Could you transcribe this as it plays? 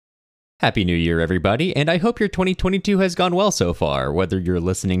Happy New Year, everybody, and I hope your 2022 has gone well so far, whether you're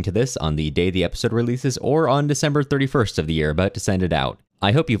listening to this on the day the episode releases or on December 31st of the year about to send it out.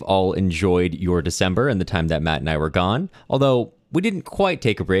 I hope you've all enjoyed your December and the time that Matt and I were gone, although we didn't quite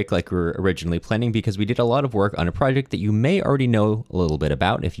take a break like we were originally planning because we did a lot of work on a project that you may already know a little bit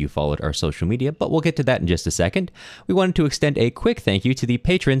about if you followed our social media, but we'll get to that in just a second. We wanted to extend a quick thank you to the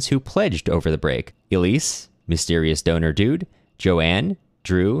patrons who pledged over the break. Elise, Mysterious Donor Dude, Joanne,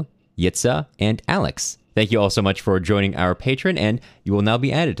 Drew, Yitza, and Alex. Thank you all so much for joining our Patreon, and you will now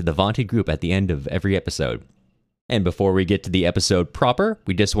be added to the vaunted group at the end of every episode. And before we get to the episode proper,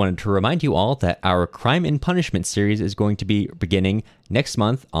 we just wanted to remind you all that our Crime and Punishment series is going to be beginning next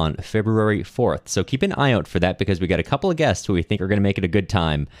month on February 4th. So keep an eye out for that because we got a couple of guests who we think are going to make it a good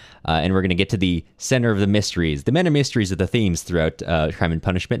time. And we're going to get to the center of the mysteries, the meta mysteries of the themes throughout Crime and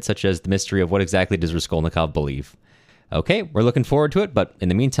Punishment, such as the mystery of what exactly does Raskolnikov believe. Okay, we're looking forward to it, but in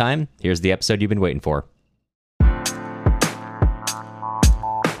the meantime, here's the episode you've been waiting for. I'm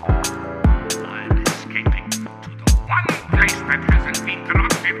escaping to the one place that hasn't been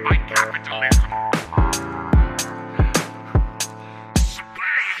corrupted by capitalism.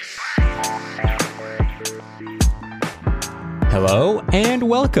 Space! Hello, and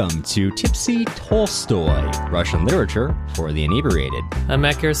welcome to Tipsy Tolstoy, Russian literature for the inebriated. I'm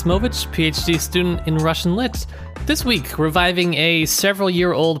Matt Gerasimovich, PhD student in Russian Lit. This week, reviving a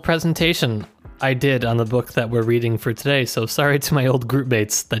several-year-old presentation I did on the book that we're reading for today, so sorry to my old group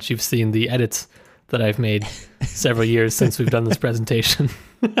mates that you've seen the edits that I've made several years since we've done this presentation.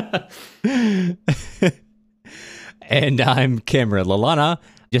 And I'm Cameron Lalana.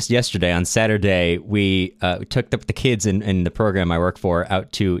 Just yesterday, on Saturday, we took the kids in the program I work for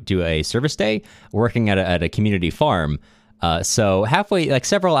out to do a service day, working at a community farm. So halfway, like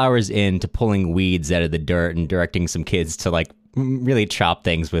several hours into pulling weeds out of the dirt and directing some kids to like really chop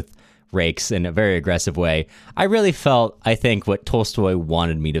things with rakes in a very aggressive way, I really felt, I think, what Tolstoy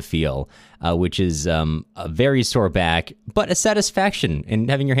wanted me to feel, which is a very sore back, but a satisfaction in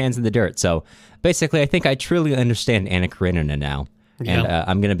having your hands in the dirt. So basically, I think I truly understand Anna Karenina now. And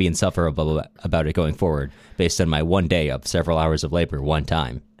I'm going to be insufferable about it going forward based on my one day of several hours of labor one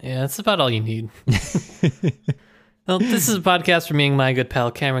time. Yeah, that's about all you need. Well, this is a podcast where me and my good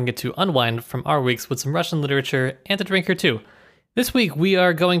pal Cameron get to unwind from our weeks with some Russian literature and a drink or two. This week, we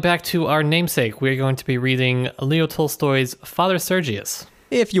are going back to our namesake. We're going to be reading Leo Tolstoy's Father Sergius.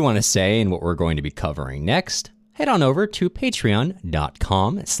 If you want to say in what we're going to be covering next, head on over to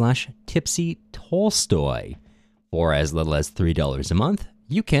patreon.com/tipsytolstoy. For as little as $3 a month,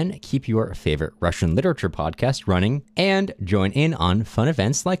 you can keep your favorite Russian literature podcast running and join in on fun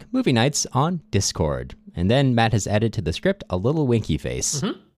events like movie nights on Discord. And then Matt has added to the script a little winky face.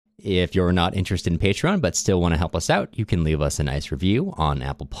 Mm-hmm. If you're not interested in Patreon but still want to help us out, you can leave us a nice review on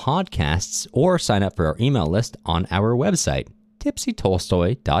Apple Podcasts or sign up for our email list on our website,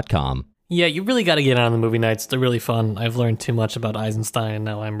 tipsytolstoy.com. Yeah, you really got to get on the movie nights. They're really fun. I've learned too much about Eisenstein, and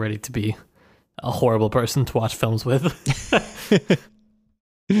now I'm ready to be a horrible person to watch films with.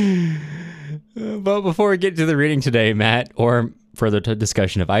 But before we get to the reading today, Matt, or further to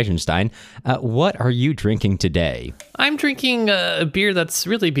discussion of Eisenstein, what are you drinking today? I'm drinking a beer that's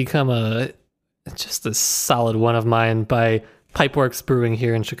really become just a solid one of mine by Pipeworks Brewing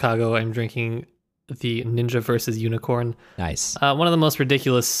here in Chicago. I'm drinking the Ninja vs. Unicorn. Nice. One of the most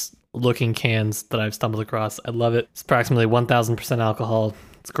ridiculous looking cans that I've stumbled across. I love it. It's approximately 1,000% alcohol.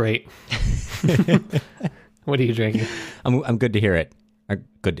 It's great. What are you drinking? I'm good to hear it.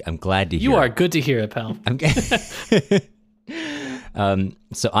 Good. I'm glad to hear it. You are good to hear it, pal.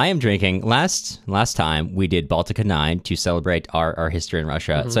 So I am drinking. Last time we did Baltica 9 to celebrate our history in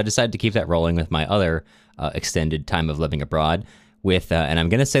Russia. Mm-hmm. So I decided to keep that rolling with my other extended time of living abroad with, and I'm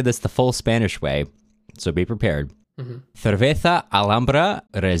going to say this the full Spanish way, so be prepared. Mm-hmm. Cerveza Alhambra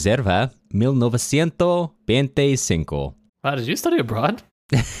Reserva 1925. Wow, did you study abroad?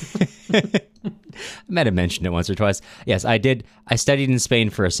 I might have mentioned it once or twice. Yes, I did. I studied in Spain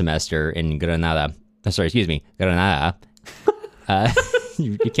for a semester in Granada. Granada.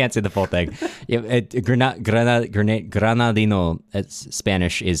 You can't say the full thing. Granadino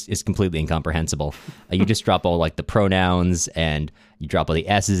Spanish is completely incomprehensible. You just drop all like the pronouns and you drop all the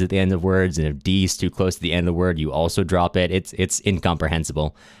S's at the end of words, and if D is too close to the end of the word, you also drop it. It's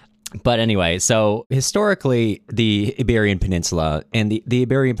incomprehensible. But anyway, so historically, the Iberian Peninsula, and the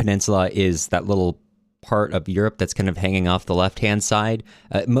Iberian Peninsula is that little part of Europe that's kind of hanging off the left-hand side.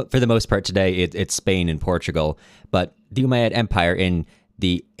 For the most part today, it's Spain and Portugal. But the Umayyad Empire in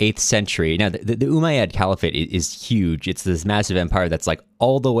the 8th century, now the Umayyad Caliphate is huge. It's this massive empire that's like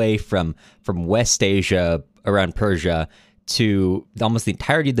all the way from West Asia around Persia to almost the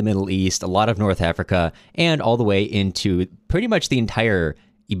entirety of the Middle East, a lot of North Africa, and all the way into pretty much the entire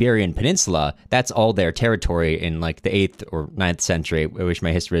Iberian Peninsula. That's all their territory in like the 8th or 9th century. I wish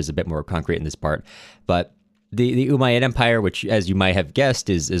my history is a bit more concrete in this part. But the Umayyad Empire, which, as you might have guessed,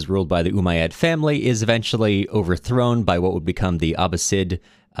 is ruled by the Umayyad family, is eventually overthrown by what would become the Abbasid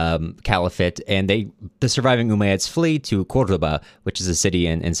Caliphate, and the surviving Umayyads flee to Cordoba, which is a city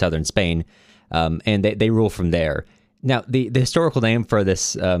in southern Spain, and they rule from there. Now, the historical name for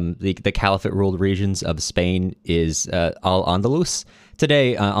this, the Caliphate-ruled regions of Spain is Al-Andalus.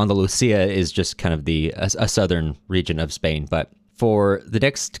 Today, Andalusia is just kind of a southern region of Spain, but for the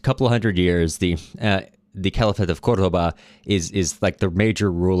next couple of hundred years, the Caliphate of Cordoba is like the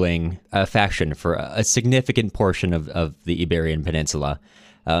major ruling faction for a significant portion of the Iberian Peninsula.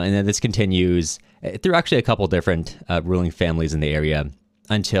 And then this continues through actually a couple different ruling families in the area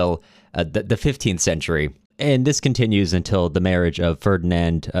until the 15th century. And this continues until the marriage of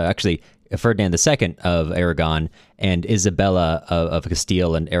Ferdinand II of Aragon and Isabella of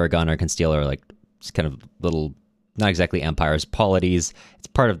Castile. And Aragon and Castile are like kind of little, not exactly empires, polities. It's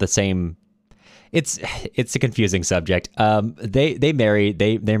part of the same. It's a confusing subject. They marry,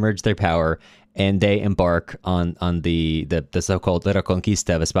 they merge their power, and they embark on the so-called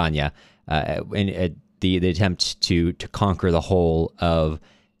Reconquista of España, and the attempt to conquer the whole of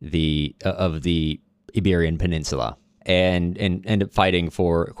the Iberian Peninsula, and end up fighting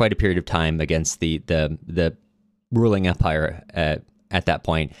for quite a period of time against the ruling empire at that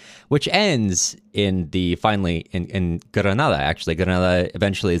point, which ends in Granada. Actually, Granada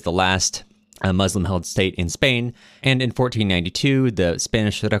eventually is the last a Muslim-held state in Spain, and in 1492, the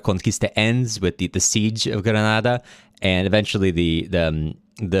Spanish Reconquista ends with the siege of Granada, and eventually the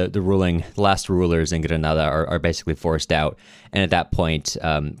last rulers in Granada are basically forced out, and at that point,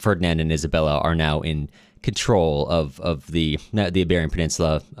 Ferdinand and Isabella are now in control of the Iberian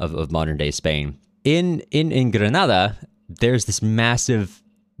Peninsula of modern-day Spain. In Granada, there's this massive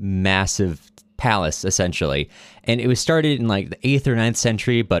palace, essentially. And it was started in like the 8th or 9th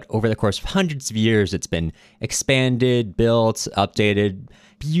century, but over the course of hundreds of years, it's been expanded, built, updated.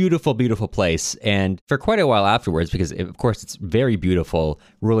 Beautiful, beautiful place. And for quite a while afterwards, because of course it's very beautiful,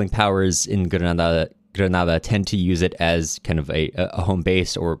 ruling powers in Granada tend to use it as kind of a home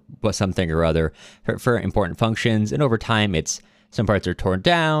base or something or other for important functions. And over time, some parts are torn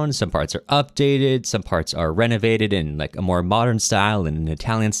down, some parts are updated, some parts are renovated in like a more modern style and an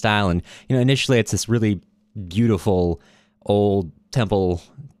Italian style. And, initially it's this really beautiful old temple,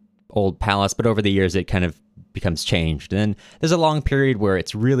 old palace, but over the years it kind of becomes changed. And then there's a long period where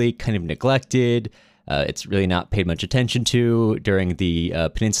it's really kind of neglected. It's really not paid much attention to during the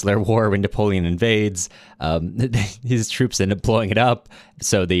Peninsular War when Napoleon invades. His troops end up blowing it up.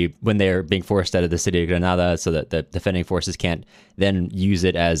 So when they're being forced out of the city of Granada, so that the defending forces can't then use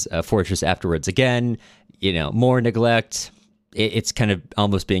it as a fortress afterwards again, more neglect. It's kind of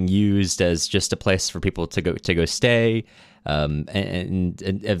almost being used as just a place for people to go stay, and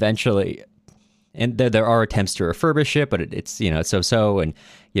eventually. And there are attempts to refurbish it, but it's so. And,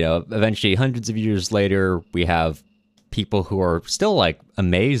 eventually hundreds of years later, we have people who are still like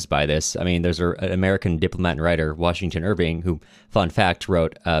amazed by this. I mean, there's an American diplomat and writer, Washington Irving, who, fun fact,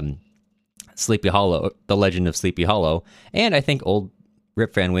 wrote Sleepy Hollow, The Legend of Sleepy Hollow. And I think old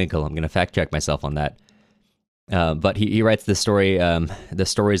Rip Van Winkle. I'm going to fact check myself on that. But he writes the story, the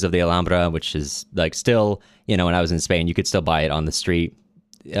Stories of the Alhambra, which is like still, when I was in Spain, you could still buy it on the street.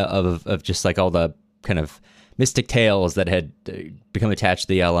 Of just like all the kind of mystic tales that had become attached to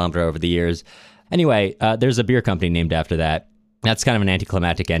the Alhambra over the years. Anyway, there's a beer company named after that. That's kind of an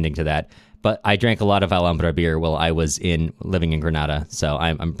anticlimactic ending to that. But I drank a lot of Alhambra beer while I was living in Granada. So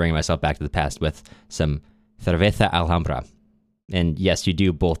I'm bringing myself back to the past with some Cerveza Alhambra. And yes, you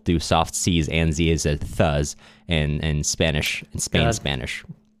do both do soft C's and Z's as thuz in Spanish, in Spain God. Spanish.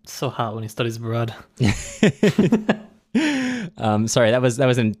 So hot when he studies abroad. Sorry, that was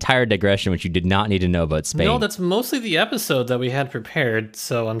an entire digression, which you did not need to know about Spain. No, that's mostly the episode that we had prepared.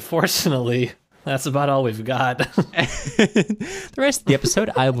 So unfortunately, that's about all we've got. The rest of the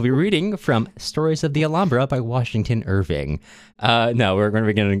episode, I will be reading from Stories of the Alhambra by Washington Irving. No, we're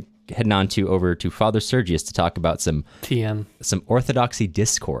going to be heading on over to Father Sergius to talk about some orthodoxy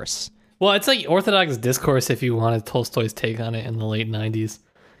discourse. Well, it's like Orthodox discourse if you wanted Tolstoy's take on it in the late 90s.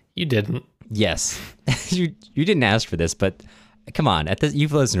 You didn't. Yes. you didn't ask for this, but come on.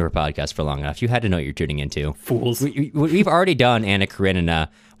 You've listened to our podcast for long enough. You had to know what you're tuning into. Fools. We've already done Anna Karenina.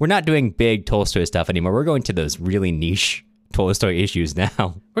 We're not doing big Tolstoy stuff anymore. We're going to those really niche Tolstoy issues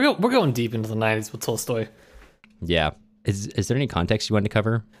now. We're going deep into the 90s with Tolstoy. Yeah. Is there any context you wanted to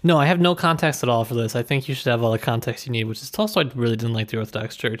cover? No, I have no context at all for this. I think you should have all the context you need, which is Tolstoy really didn't like the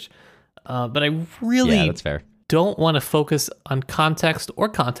Orthodox Church. But I really Yeah, that's fair. don't want to focus on context or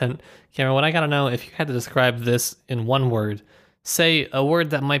content. Cameron, what I got to know, if you had to describe this in one word, say a word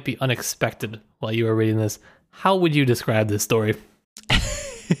that might be unexpected while you were reading this, how would you describe this story?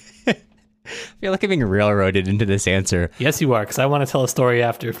 I feel like I'm being railroaded into this answer. Yes, you are, because I want to tell a story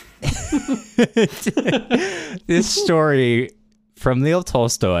after. This story from Leo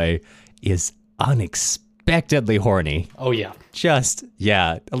Tolstoy is unexpectedly horny. Oh, yeah. Just,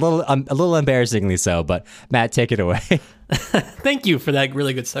 yeah, a little embarrassingly so, but Matt, take it away. Thank you for that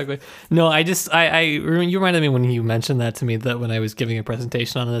really good segue. No, you reminded me when you mentioned that to me, that when I was giving a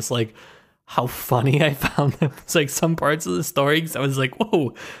presentation on this, like how funny I found them. It's like some parts of the story, 'cause I was like,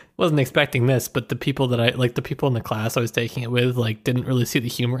 whoa, wasn't expecting this, but the people the people in the class I was taking it with, like, didn't really see the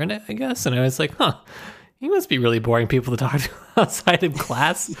humor in it, I guess. And I was like, you must be really boring people to talk to outside of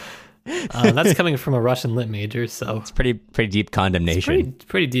class. That's coming from a Russian lit major, so It's pretty deep condemnation.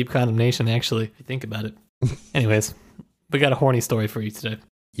 pretty deep condemnation, actually, if you think about it. Anyways, we got a horny story for you today.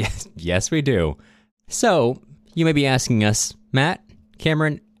 Yes, we do. So, you may be asking us, Matt,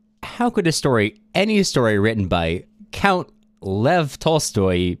 Cameron, how could any story written by Count Lev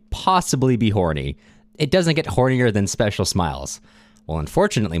Tolstoy possibly be horny? It doesn't get hornier than Special Smiles. Well,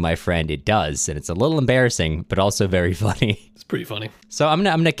 unfortunately, my friend, it does, and it's a little embarrassing, but also very funny. It's pretty funny. So I'm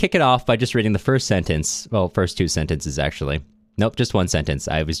gonna kick it off by just reading the first sentence. Well, first two sentences, actually. Nope, just one sentence.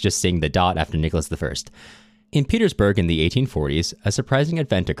 I was just seeing the dot after Nicholas I. In Petersburg in the 1840s, a surprising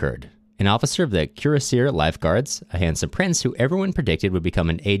event occurred. An officer of the Cuirassier Life Guards, a handsome prince who everyone predicted would become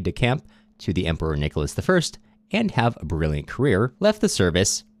an aide-de-camp to the Emperor Nicholas I and have a brilliant career, left the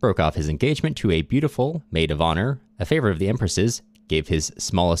service, broke off his engagement to a beautiful maid of honor, a favorite of the empress's, gave his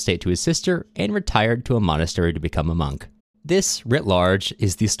small estate to his sister, and retired to a monastery to become a monk. This, writ large,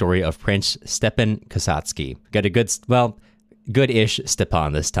 is the story of Prince Stepan Kosatsky. Got a good-ish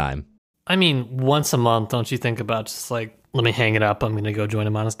Stepan this time. I mean, once a month, don't you think about just like, let me hang it up, I'm going to go join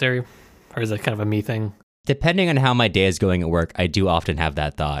a monastery? Or is that kind of a me thing? Depending on how my day is going at work, I do often have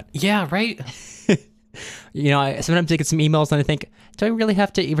that thought. Yeah, right? Sometimes I get some emails and I think, do I really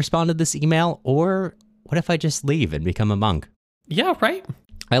have to respond to this email? Or what if I just leave and become a monk? Yeah, right?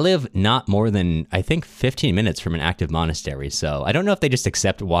 I live not more than, I think, 15 minutes from an active monastery, so I don't know if they just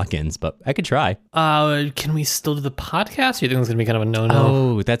accept walk-ins, but I could try. Can we still do the podcast? Or you think it's going to be kind of a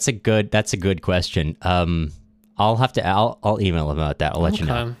no-no? Oh, that's a good question. I'll email them about that. I'll let you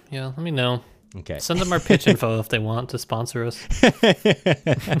know. Yeah, let me know. Okay. Send them our pitch info if they want to sponsor us.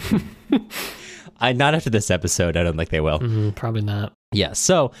 Not after this episode. I don't think they will. Probably not. Yeah,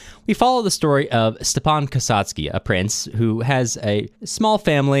 so we follow the story of Stepan Kosatsky, a prince who has a small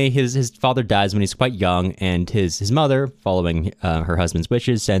family. His father dies when he's quite young, and his mother, following her husband's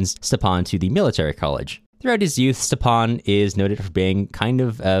wishes, sends Stepan to the military college. Throughout his youth, Stepan is noted for being kind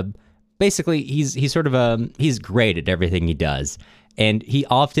of, basically, he's great at everything he does, and he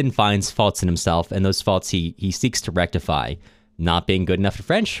often finds faults in himself, and those faults he seeks to rectify. Not being good enough at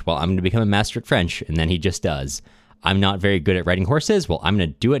French? Well, I'm going to become a master at French, and then he just does. I'm not very good at riding horses. Well, I'm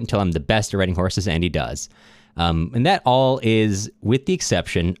going to do it until I'm the best at riding horses, and he does. And that all is with the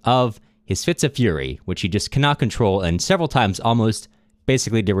exception of his fits of fury, which he just cannot control, and several times almost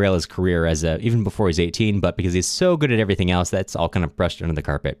basically derail his career even before he's 18, but because he's so good at everything else, that's all kind of brushed under the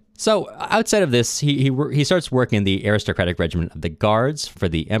carpet. So outside of this, he starts working in the aristocratic regiment of the Guards for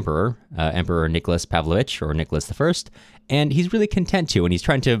the Emperor, Emperor Nicholas Pavlovich, or Nicholas I, and he's really content to, and he's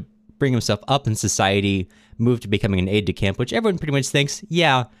trying to bring himself up in society, move to becoming an aide-de-camp, which everyone pretty much thinks,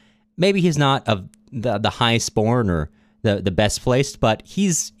 yeah, maybe he's not of the highest born or the best placed, but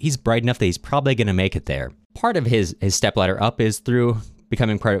he's bright enough that he's probably going to make it there. Part of his stepladder up is through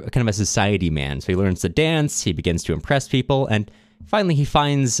becoming part of kind of a society man. So he learns to dance, he begins to impress people, and finally he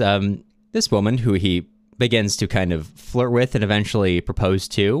finds this woman who he begins to kind of flirt with and eventually propose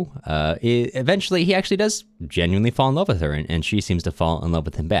to. Eventually he actually does genuinely fall in love with her, and she seems to fall in love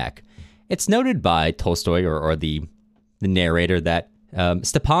with him back. It's noted by Tolstoy or the narrator that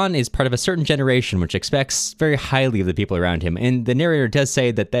Stepan is part of a certain generation which expects very highly of the people around him. And the narrator does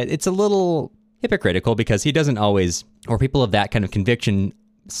say that it's a little hypocritical because he doesn't always, or people of that kind of conviction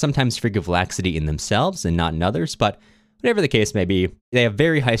sometimes forgive laxity in themselves and not in others. But whatever the case may be, they have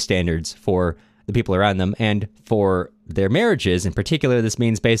very high standards for the people around them and for their marriages. In particular, this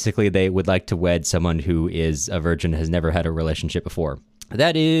means basically they would like to wed someone who is a virgin, has never had a relationship before.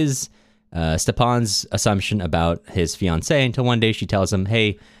 That is Stepan's assumption about his fiancée until one day she tells him,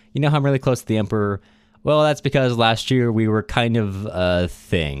 hey, you know how I'm really close to the emperor? Well, that's because last year we were kind of a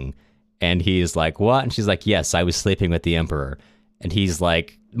thing. And he's like, what? And she's like, yes, I was sleeping with the emperor. And he's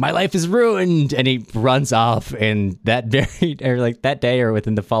like, my life is ruined. And he runs off. And that day or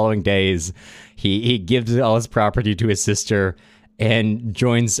within the following days, he gives all his property to his sister and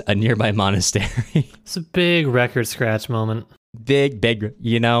joins a nearby monastery. It's a big record scratch moment. Big,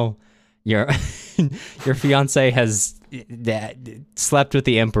 your your fiance has slept with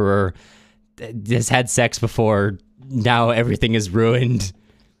the emperor, has had sex before. Now everything is ruined.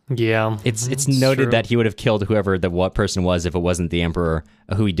 Yeah, it's noted true. that he would have killed whoever what person was if it wasn't the emperor,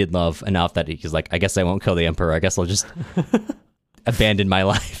 who he did love enough that he's like, I guess I won't kill the emperor. I guess I'll just abandon my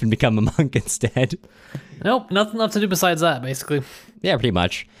life and become a monk instead. Nope, nothing left to do besides that, basically. Yeah, pretty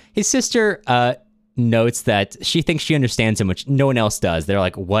much. His sister notes that she thinks she understands him, which no one else does. They're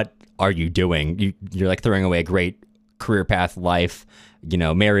like, what are you doing? You're like throwing away a great career path, life,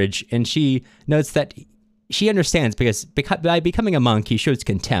 marriage. And she notes that she understands because by becoming a monk, he shows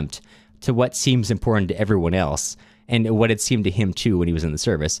contempt to what seems important to everyone else and what it seemed to him too when he was in the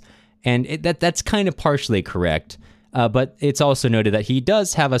service. And that's kind of partially correct. But it's also noted that he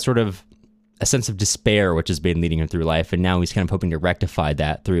does have a sort of a sense of despair, which has been leading him through life. And now he's kind of hoping to rectify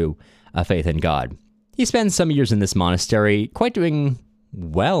that through faith in God. He spends some years in this monastery, quite doing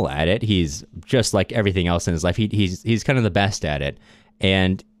well at it. He's just like everything else in his life. He's kind of the best at it.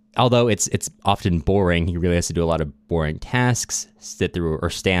 And although it's often boring, he really has to do a lot of boring tasks, stand through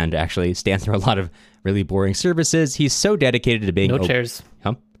a lot of really boring services. He's so dedicated to being... No chairs.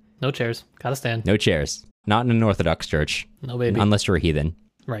 Huh? No chairs. Gotta stand. No chairs. Not in an Orthodox church. No, baby. Unless you're a heathen.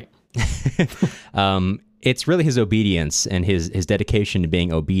 Right. It's really his obedience and his dedication to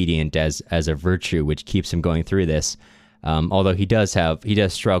being obedient as a virtue which keeps him going through this. Although he does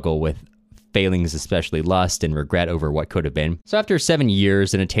struggle with failings, especially lust and regret over what could have been. So after 7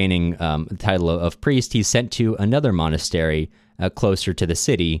 years and attaining the title of priest, he's sent to another monastery closer to the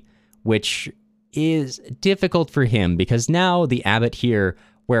city, which is difficult for him because now the abbot here,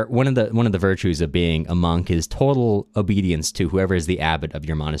 where one of the virtues of being a monk is total obedience to whoever is the abbot of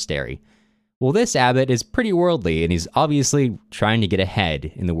your monastery. Well, this abbot is pretty worldly, and he's obviously trying to get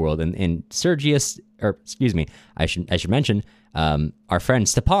ahead in the world. And Sergius, I should mention, our friend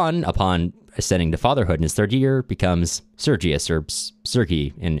Stepan, upon ascending to fatherhood in his third year, becomes Sergius, or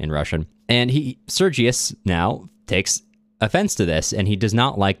Sergi in Russian. And Sergius now takes offense to this, and he does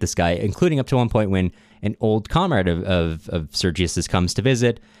not like this guy, including up to one point when an old comrade of Sergius's comes to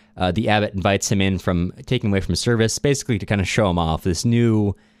visit. The abbot invites him in from taking away from service, basically to kind of show him off, this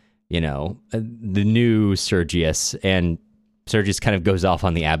new, the new Sergius. And Sergius kind of goes off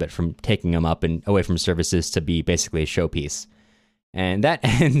on the abbot from taking him up and away from services to be basically a showpiece. And that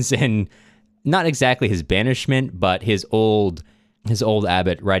ends in not exactly his banishment, but his old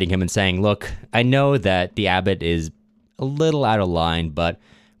abbot writing him and saying, look, I know that the abbot is a little out of line, but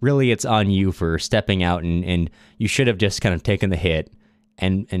really it's on you for stepping out and you should have just kind of taken the hit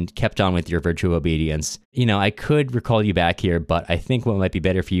and kept on with your virtue of obedience. I could recall you back here, but I think what might be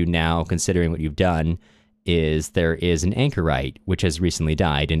better for you now, considering what you've done, is there is an anchorite which has recently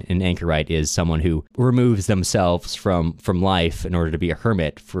died. And an anchorite is someone who removes themselves from life in order to be a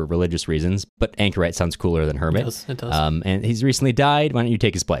hermit for religious reasons. But anchorite sounds cooler than hermit. It does. And he's recently died. Why don't you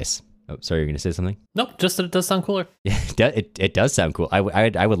take his place? Oh, sorry, you're going to say something? Nope, just that it does sound cooler. Yeah, it does sound cool. I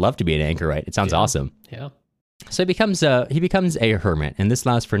would love to be an anchorite. It sounds awesome. Yeah. So he becomes a hermit, and this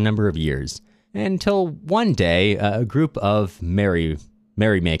lasts for a number of years. Until one day, a group of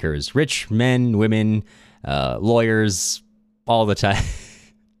merrymakers, rich men, women, lawyers, all the time,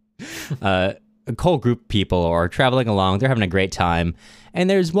 a whole group of people are traveling along. They're having a great time. And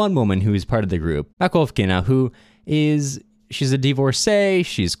there's one woman who's part of the group, Makovkina, she's a divorcee.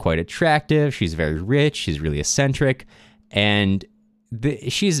 She's quite attractive. She's very rich. She's really eccentric. And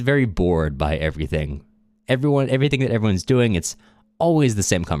she's very bored by everything. Everything that everyone's doing, it's always the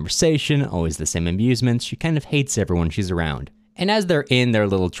same conversation, always the same amusements. She kind of hates everyone she's around. And as they're in their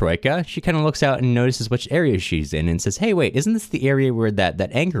little troika, she kind of looks out and notices which area she's in and says, hey, wait, isn't this the area where that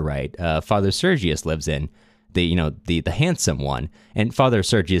anchorite, Father Sergius, lives in? The handsome one. And Father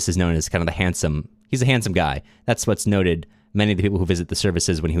Sergius is known as kind of he's a handsome guy. That's what's noted. Many of the people who visit the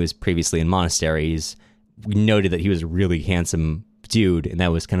services when he was previously in monasteries noted that he was a really handsome dude, and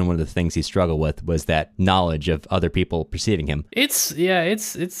that was kind of one of the things he struggled with, was that knowledge of other people perceiving him. It's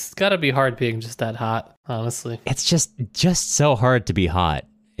gotta be hard being just that hot, honestly. It's just so hard to be hot,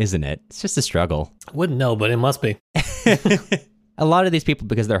 isn't it? It's just a struggle. Wouldn't know, but it must be. A lot of these people,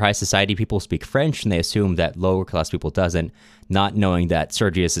 because they're high society people, speak French, and they assume that lower class people doesn't, not knowing that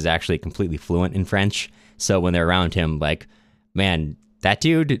Sergius is actually completely fluent in French. So when they're around him, like, man, that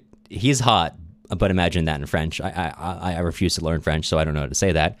dude, he's hot. but imagine that in French. I refuse to learn French, so I don't know how to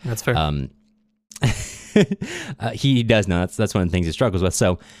say that. That's fair. He does know. That's one of the things he struggles with.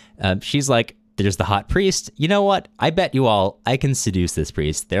 So she's like, there's the hot priest. You know what? I bet you all I can seduce this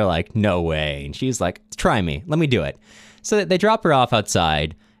priest. They're like, no way. And she's like, try me. Let me do it. So they drop her off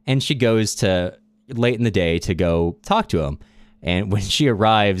outside, and she goes to late in the day to go talk to him. And when she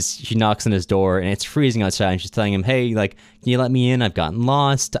arrives, she knocks on his door, and it's freezing outside. And she's telling him, hey, like, can you let me in? I've gotten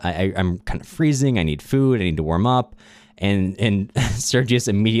lost. I'm kind of freezing. I need food. I need to warm up. And Sergius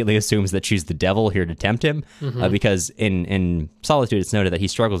immediately assumes that she's the devil here to tempt him, because in Solitude, it's noted that he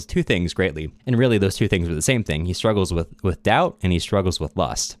struggles with two things greatly. And really, those two things are the same thing. He struggles with doubt, and he struggles with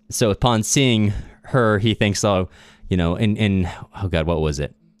lust. So upon seeing her, he thinks, oh God, what was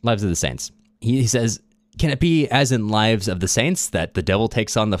it? Lives of the Saints. He says, can it be as in Lives of the Saints that the devil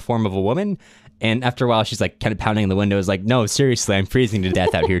takes on the form of a woman? And after a while, she's like kind of pounding on the window, is like, no, seriously, I'm freezing to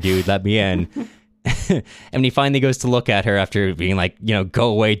death out here, dude. Let me in. And when he finally goes to look at her after being like, go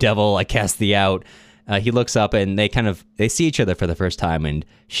away, devil, I cast thee out. He looks up, and they see each other for the first time, and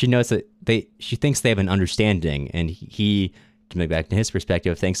she knows that she thinks they have an understanding, and he, to make back to his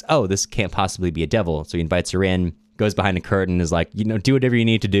perspective, thinks, oh, this can't possibly be a devil. So he invites her in, goes behind a curtain, is like, do whatever you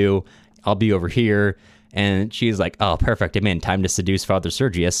need to do. I'll be over here. And she's like, oh, perfect. I'm in. Time to seduce Father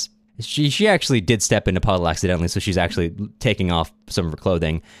Sergius. She actually did step in a puddle accidentally, so she's actually taking off some of her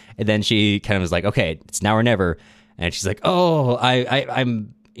clothing. And then she kind of was like, okay, it's now or never. And she's like, oh,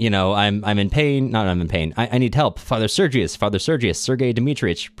 I'm in pain. Not I'm in pain. I need help. Father Sergius, Sergei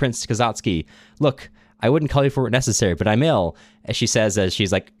Dmitrievich, Prince Kazatsky. Look, I wouldn't call you for it necessary, but I'm ill. As she says, as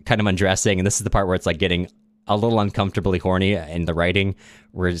she's like kind of undressing. And this is the part where it's like getting a little uncomfortably horny in the writing,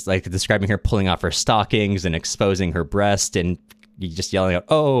 where it's like describing her pulling off her stockings and exposing her breast, and just yelling out,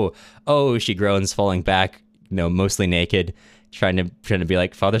 oh, she groans, falling back, mostly naked, trying to be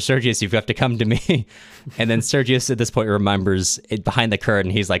like, Father Sergius, you've got to come to me. And then Sergius at this point remembers it behind the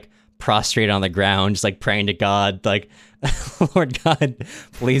curtain. He's like prostrate on the ground, just like praying to God, like, Lord God,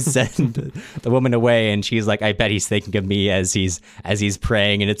 please send the woman away. And she's like, I bet he's thinking of me as he's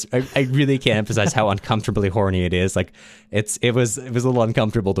praying. And I really can't emphasize how uncomfortably horny it is. Like it was a little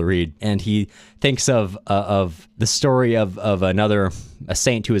uncomfortable to read. And he thinks of the story of a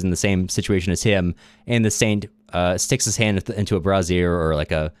saint who is in the same situation as him. And the saint sticks his hand into a brazier or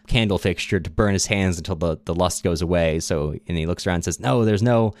like a candle fixture to burn his hands until the lust goes away. And he looks around and says, no, there's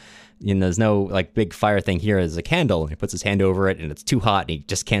no like big fire thing here. There's a candle. And he puts his hand over it, and it's too hot, and he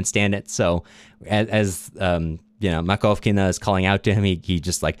just can't stand it. So as Makovkina is calling out to him, he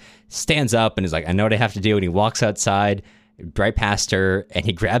just like stands up and is like, I know what I have to do. And he walks outside right past her, and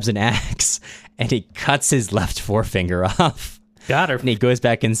he grabs an axe and he cuts his left forefinger off. Got her. And he goes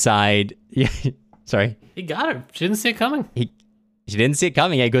back inside. Sorry. He got her. She didn't see it coming. She didn't see it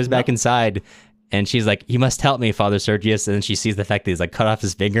coming. He goes back inside, and she's like, you must help me, Father Sergius. And then she sees the fact that he's like cut off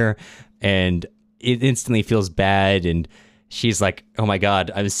his finger, and it instantly feels bad. And she's like, oh my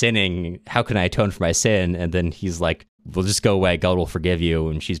God, I'm sinning. How can I atone for my sin? And then he's like, well, just go away. God will forgive you.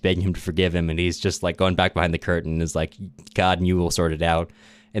 And she's begging him to forgive him. And he's just like going back behind the curtain and is like, God, and you will sort it out.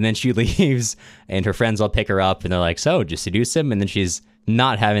 And then she leaves, and her friends all pick her up, and they're like, so, just seduce him? And then she's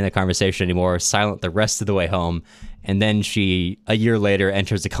not having the conversation anymore, silent the rest of the way home. And then she, a year later,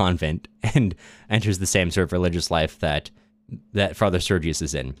 enters a convent and enters the same sort of religious life that Father Sergius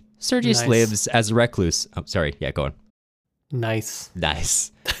is in. Sergius lives as a recluse. Oh, sorry. Yeah, go on. Nice.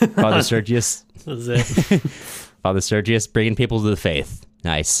 Father Sergius. That's it. Father Sergius bringing people to the faith.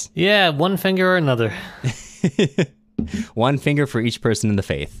 Nice. Yeah, one finger or another. One finger for each person in the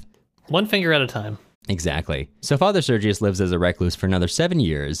faith. One finger at a time. Exactly. So Father Sergius lives as a recluse for another 7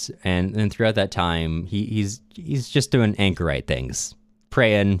 years, and throughout that time, he's just doing anchorite things,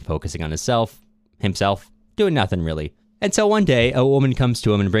 praying, focusing on himself, doing nothing really. And so one day, a woman comes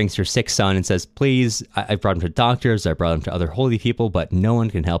to him and brings her sick son and says, please, I brought him to doctors, I brought him to other holy people, but no one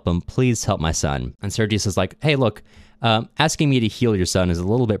can help him. Please help my son. And Sergius is like, hey, look, asking me to heal your son is a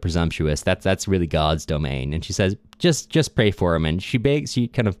little bit presumptuous. That's really God's domain. And she says, just pray for him. And she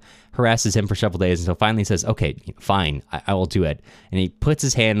kind of harasses him for several days until finally says, okay, fine, I will do it. And he puts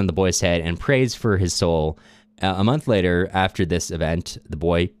his hand on the boy's head and prays for his soul. A month later, after this event, the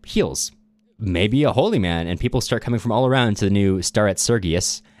boy heals. Maybe a holy man, and people start coming from all around to the new Staret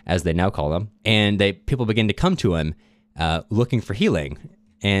Sergius, as they now call him. And people begin to come to him looking for healing.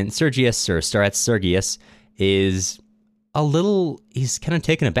 And Sergius, or Staret Sergius, he's kind of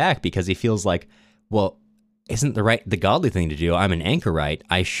taken aback because he feels like, well, isn't the godly thing to do? I'm an anchorite.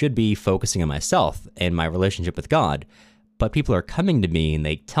 I should be focusing on myself and my relationship with God. But people are coming to me and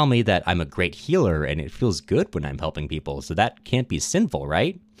they tell me that I'm a great healer and it feels good when I'm helping people. So that can't be sinful,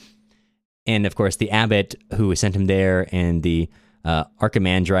 right? And of course, the abbot who sent him there, and the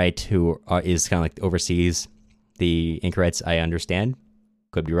archimandrite who is kind of like oversees the anchorites, I understand.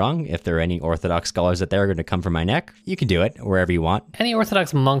 Could be wrong. If there are any Orthodox scholars that are going to come for my neck, you can do it wherever you want. Any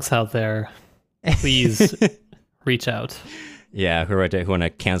Orthodox monks out there, please reach out. Yeah, who want to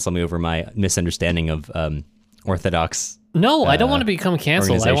cancel me over my misunderstanding of Orthodox. No, I don't want to become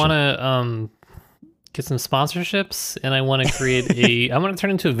canceled. I organization. want to get some sponsorships, and I want to create I want to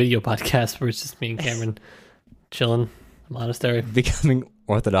turn into a video podcast where it's just me and Cameron chilling in the monastery. Becoming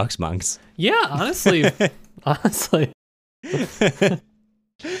Orthodox monks. Yeah, honestly.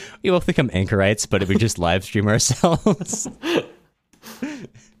 We both become anchorites, but if we just live stream ourselves.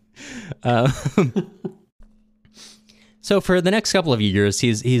 So for the next couple of years,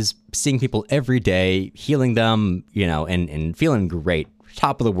 he's seeing people every day, healing them, and feeling great,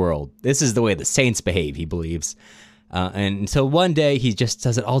 top of the world. This is the way the saints behave, he believes. And so one day he just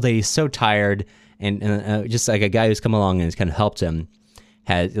does it all day. He's so tired, and just like a guy who's come along and has kind of helped him,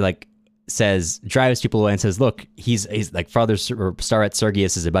 drives people away and says, "Look, he's like Father Staret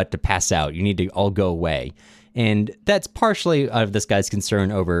Sergius is about to pass out. You need to all go away." And that's partially out of this guy's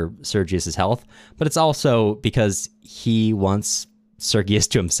concern over Sergius's health, but it's also because he wants Sergius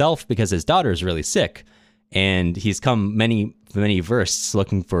to himself because his daughter is really sick, and he's come many versts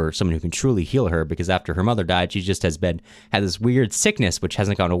looking for someone who can truly heal her, because after her mother died, she just had this weird sickness which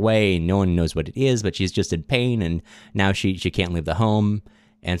hasn't gone away. No one knows what it is, but she's just in pain, and now she can't leave the home.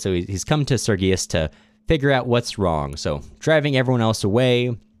 And so he's come to Sergius to figure out what's wrong. So driving everyone else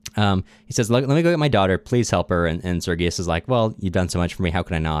away, he says, "Let me go get my daughter. Please help her." And Sergius is like, "Well, you've done so much for me. How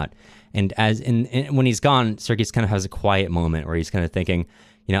can I not?" And when he's gone, Sergius kind of has a quiet moment where he's kind of thinking,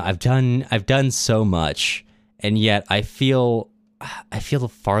 I've done so much, and yet I feel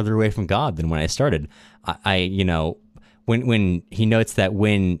farther away from God than when I started. When he notes that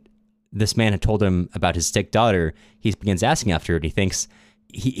when this man had told him about his sick daughter, he begins asking after her. And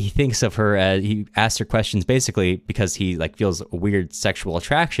he thinks of her as, he asks her questions basically because he feels a weird sexual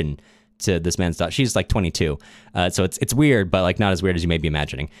attraction to this man's daughter. She's 22. So it's weird, but not as weird as you may be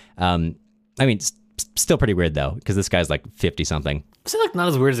imagining. Still pretty weird though, because this guy's 50 something. It's not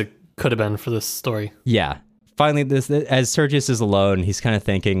as weird as it could have been for this story. Yeah. Finally, as Sergius is alone, he's kind of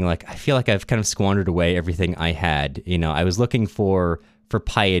thinking I feel like I've kind of squandered away everything I had. I was looking for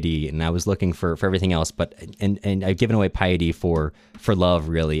piety, and I was looking for everything else, but and I've given away piety for love,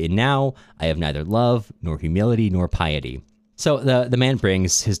 really. And now I have neither love nor humility nor piety. So the man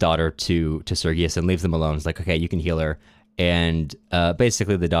brings his daughter to Sergius and leaves them alone. He's like, "Okay, you can heal her." And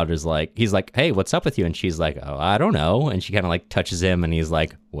basically the daughter's he's like, "Hey, what's up with you?" And she's like, "Oh, I don't know." And she kind of touches him, and he's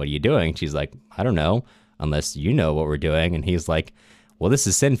like, "What are you doing?" She's like, "I don't know, unless you know what we're doing." And he's like, "Well, this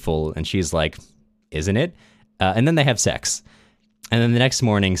is sinful." And she's like, "Isn't it?" And then they have sex. And then the next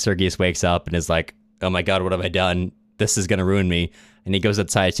morning, Sergius wakes up and is like, "Oh my God, what have I done? This is going to ruin me." And he goes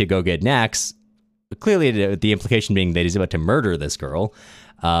outside to go get Nax. Clearly, the implication being that he's about to murder this girl.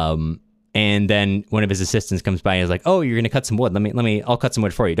 And then one of his assistants comes by and is like, "Oh, you're going to cut some wood. I'll cut some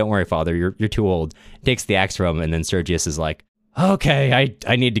wood for you. Don't worry, Father. You're too old." Takes the axe from him, and then Sergius is like, "Okay,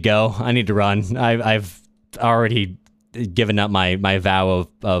 I need to go. I need to run. I've already given up my vow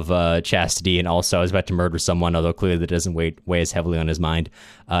of chastity, and also I was about to murder someone, although clearly that doesn't weigh as heavily on his mind."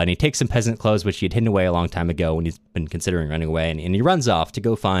 And he takes some peasant clothes, which he had hidden away a long time ago when he's been considering running away, and he runs off to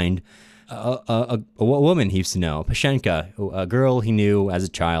go find a woman he used to know, Pashenka, a girl he knew as a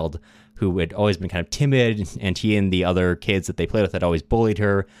child who had always been kind of timid, and he and the other kids that they played with had always bullied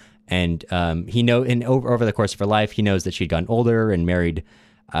her. And over the course of her life, he knows that she'd gotten older and married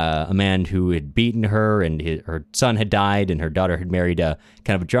a man who had beaten her, and her son had died, and her daughter had married a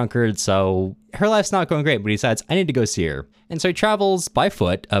kind of a drunkard. So her life's not going great, but he decides, "I need to go see her." And so he travels by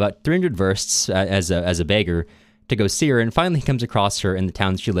foot about 300 versts as a beggar to go see her, and finally he comes across her in the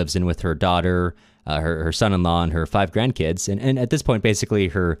town she lives in with her daughter, her son-in-law, and her 5 grandkids. And at this point, basically,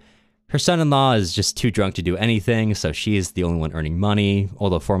 her son-in-law is just too drunk to do anything, so she's the only one earning money.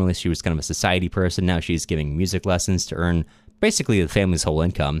 Although formerly she was kind of a society person, now she's giving music lessons to earn basically the family's whole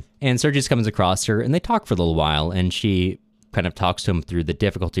income. And Sergius comes across her, and they talk for a little while, and she kind of talks to him through the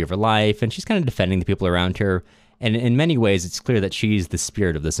difficulty of her life, and she's kind of defending the people around her. And in many ways, it's clear that she's the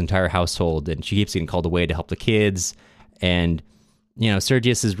spirit of this entire household, and she keeps getting called away to help the kids. And,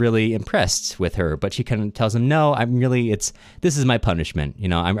 Sergius is really impressed with her, but she kind of tells him, "No, this is my punishment.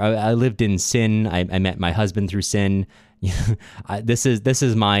 I lived in sin. I met my husband through sin. This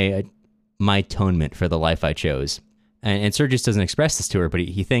is my atonement for the life I chose." And Sergius doesn't express this to her, but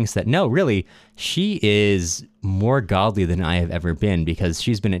he thinks that, no, really, she is more godly than I have ever been, because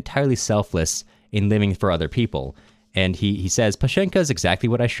she's been entirely selfless in living for other people. And he says, "Pashenka is exactly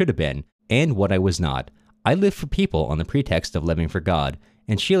what I should have been." and what I was not. I live for people on the pretext of living for God,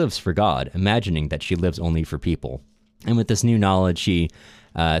 and she lives for God, imagining that she lives only for people. And with this new knowledge, she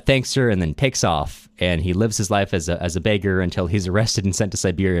thanks her and then takes off, and he lives his life as a beggar until he's arrested and sent to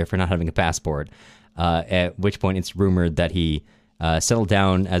Siberia for not having a passport, at which point it's rumored that he settled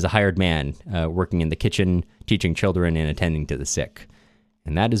down as a hired man, working in the kitchen, teaching children, and attending to the sick.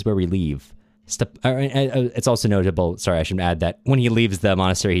 And that is where we leave. It's also notable, sorry, I should add that when he leaves the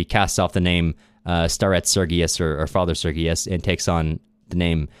monastery, he casts off the name Staret Sergius or Father Sergius and takes on the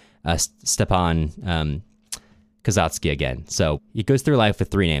name Stepan Kazatsky again. So he goes through life with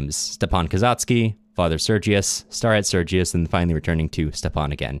three names: Stepan Kazatsky, Father Sergius, Staret Sergius, and finally returning to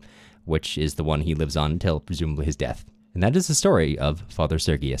Stepan again, which is the one he lives on until presumably his death. And that is the story of Father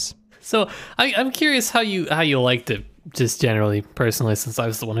Sergius. So I'm curious how you liked it, just generally, personally, since I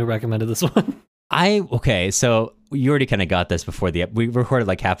was the one who recommended this one. So you already kind of got this before we recorded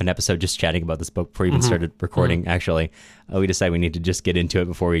like half an episode just chatting about this book before we even started recording. Actually, we decided we need to just get into it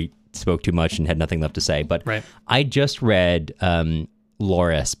before we spoke too much and had nothing left to say. But right. I just read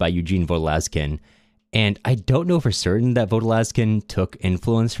Loris by Eugene Vodolazkin, and I don't know for certain that Vodolazkin took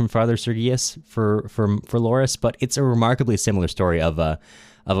influence from Father Sergius for Loris, but it's a remarkably similar story of a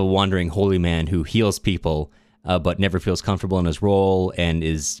wandering holy man who heals people, but never feels comfortable in his role and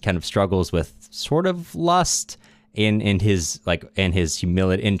is kind of struggles with sort of lust and his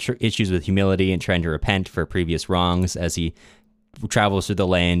humility and issues with humility and trying to repent for previous wrongs as he travels through the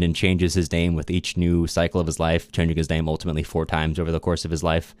land and changes his name with each new cycle of his life, changing his name ultimately 4 times over the course of his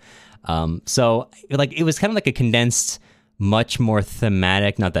life. So like it was kind of like a condensed, much more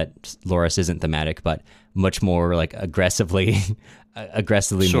thematic, not that Loris isn't thematic, but much more like aggressively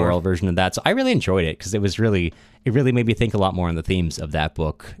sure. moral version of that. So I really enjoyed it because it really made me think a lot more on the themes of that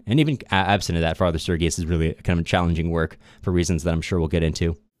book. And even absent of that, Father Sergius is really kind of a challenging work for reasons that I'm sure we'll get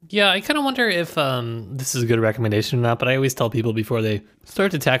into. Yeah, I kind of wonder if this is a good recommendation or not, but I always tell people before they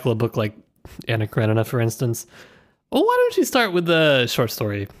start to tackle a book like Anna Karenina, for instance, well, why don't you start with the short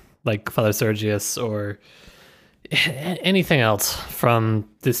story like Father Sergius or anything else from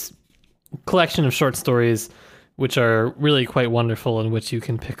this collection of short stories, which are really quite wonderful and which you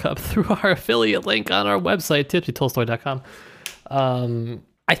can pick up through our affiliate link on our website, tipsytolstoy.com.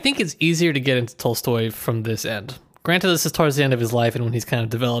 I think it's easier to get into Tolstoy from this end. Granted, this is towards the end of his life and when he's kind of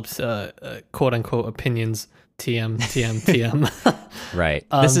developed quote-unquote opinions, TM. Right.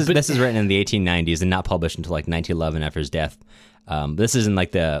 This is written in the 1890s and not published until like 1911 after his death. This is in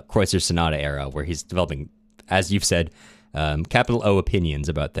like the Kreutzer Sonata era where he's developing, as you've said, capital O opinions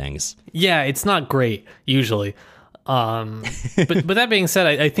about things. Yeah, it's not great usually. But that being said,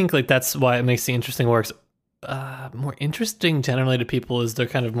 I think like that's why it makes the interesting works more interesting generally to people is they're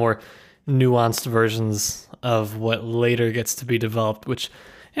kind of more nuanced versions of what later gets to be developed, which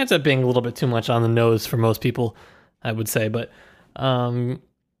ends up being a little bit too much on the nose for most people, I would say. But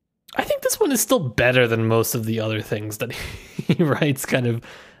I think this one is still better than most of the other things that he writes kind of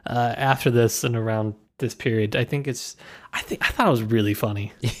after this and around this period. I thought it was really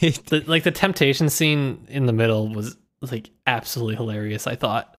funny. The temptation scene in the middle was like absolutely hilarious, I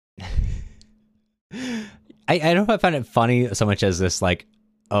thought. I don't know if I found it funny so much as this like,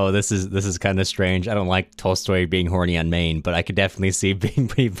 oh, this is kind of strange. I don't like Tolstoy being horny on Maine, but I could definitely see it being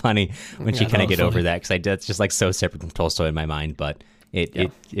pretty funny when you kind of get over that, because that's just like so separate from Tolstoy in my mind, but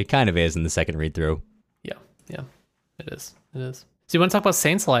it kind of is in the second read through. Yeah, it is. So you want to talk about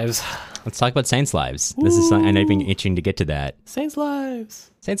saints' lives? Let's talk about saints' lives. This is something I've been itching to get to that. Saints'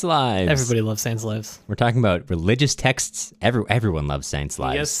 lives. Saints' lives. Everybody loves saints' lives. We're talking about religious texts. Everyone loves saints'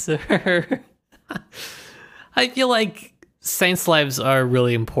 lives. Yes, sir. I feel like saints' lives are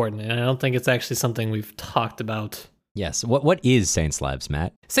really important, and I don't think it's actually something we've talked about. Yes. What is saints' lives,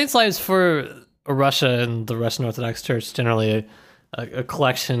 Matt? Saints' lives for Russia and the Russian Orthodox Church, generally a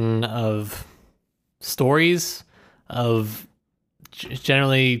collection of stories of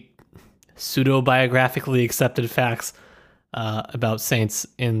generally pseudo-biographically accepted facts about saints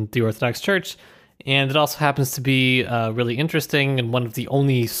in the Orthodox Church. And it also happens to be really interesting and one of the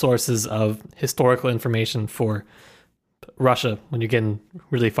only sources of historical information for Russia when you're getting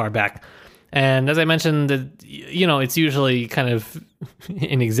really far back. And as I mentioned, it's usually kind of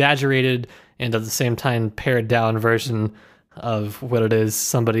an exaggerated and at the same time pared down version of what it is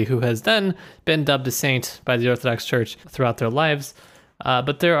somebody who has then been dubbed a saint by the Orthodox Church throughout their lives.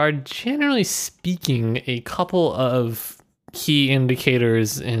 But there are, generally speaking, a couple of key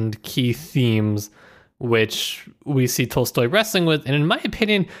indicators and key themes which we see Tolstoy wrestling with. And in my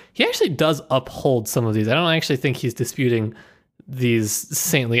opinion, he actually does uphold some of these. I don't actually think he's disputing these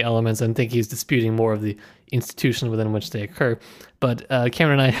saintly elements. I think he's disputing more of the institution within which they occur. But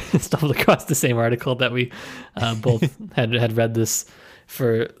Cameron and I stumbled across the same article that we both had read this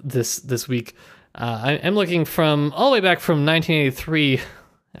for this week. I'm looking from all the way back from 1983,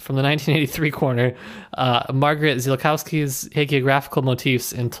 from the 1983 corner, Margaret Ziolkowski's hagiographical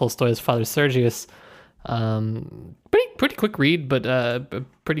motifs in Tolstoy's Father Sergius. Pretty quick read, but a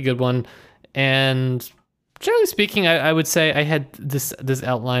pretty good one. And generally speaking, I would say I had this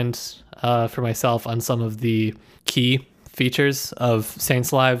outlined for myself on some of the key features of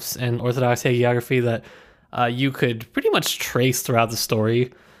saints' lives and Orthodox hagiography that you could pretty much trace throughout the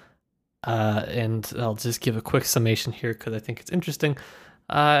story. And I'll just give a quick summation here because I think it's interesting.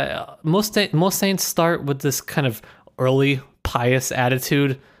 Most saints start with this kind of early pious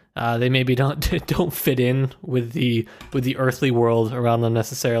attitude. They maybe don't fit in with the earthly world around them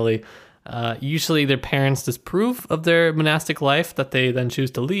necessarily. Usually their parents disapprove of their monastic life that they then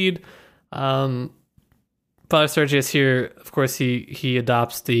choose to lead. Father Sergius here, of course, he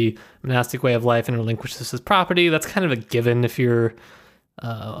adopts the monastic way of life and relinquishes his property. That's kind of a given if you're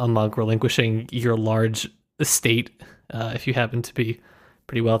a monk, relinquishing your large estate if you happen to be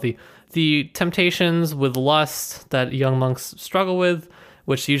pretty wealthy. The temptations with lust that young monks struggle with,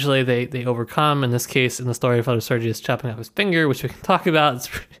 which usually they overcome. In this case, in the story of Father Sergius chopping off his finger, which we can talk about, it's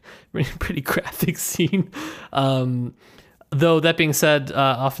a pretty graphic scene. Though that being said,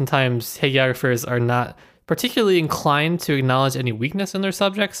 oftentimes hagiographers are not particularly inclined to acknowledge any weakness in their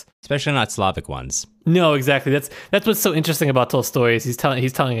subjects, especially not Slavic ones. No, exactly. That's what's so interesting about Tolstoy is he's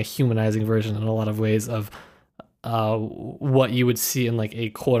telling a humanizing version in a lot of ways of what you would see in like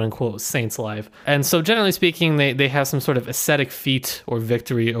a quote unquote saint's life. And so generally speaking, they have some sort of ascetic feat or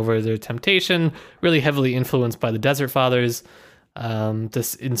victory over their temptation, really heavily influenced by the Desert Fathers.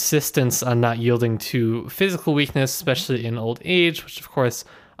 This insistence on not yielding to physical weakness, especially in old age, which of course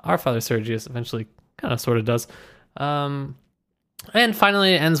our Father Sergius eventually kind of sort of does. And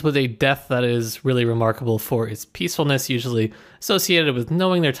finally, it ends with a death that is really remarkable for its peacefulness, usually associated with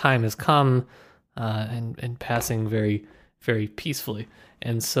knowing their time has come and passing very, very peacefully.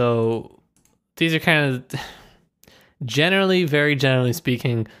 And so these are kind of very generally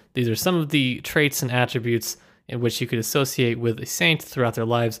speaking, these are some of the traits and attributes in which you could associate with a saint throughout their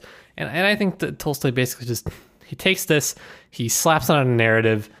lives. And I think that Tolstoy basically he takes this, he slaps it on a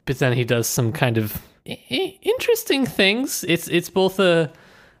narrative, but then he does some kind of interesting things. It's both a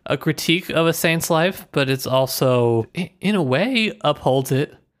critique of a saint's life, but it's also, in a way, upholds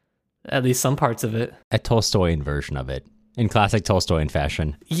it, at least some parts of it. A Tolstoyan version of it, in classic Tolstoyan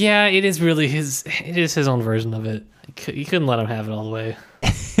fashion. Yeah, it is really his own version of it. You couldn't let him have it all the way.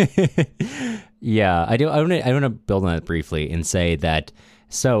 Yeah, I want to build on that briefly and say that,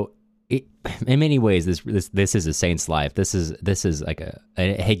 so in many ways, this is a saint's life. This is like a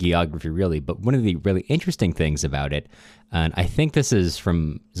hagiography, really. But one of the really interesting things about it, and I think this is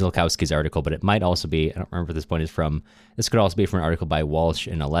from Ziolkowski's article, but it might also be, I don't remember if this point is from, this could also be from an article by Walsh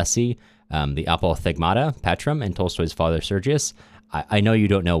and Alessi, the apophthegmata patrum and Tolstoy's Father Sergius. I know you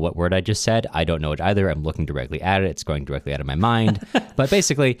don't know what word I just said. I don't know it either. I'm looking directly at it. It's going directly out of my mind. But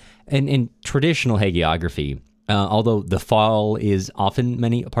basically, in traditional hagiography, although the fall is often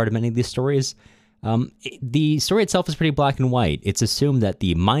a part of many of these stories, the story itself is pretty black and white. It's assumed that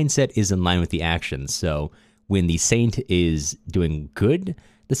the mindset is in line with the actions. So when the saint is doing good,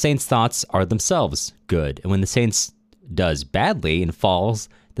 the saint's thoughts are themselves good. And when the saint does badly and falls,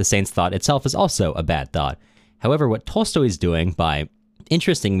 the saint's thought itself is also a bad thought. However, what Tolstoy is doing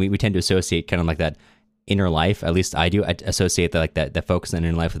interestingly, we tend to associate kind of like that inner life, at least I do, I associate that focus on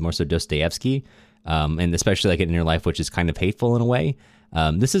inner life with more so Dostoevsky, and especially like an inner life which is kind of hateful in a way.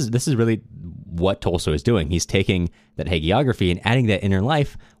 This is really what Tolstoy is doing. He's taking that hagiography and adding that inner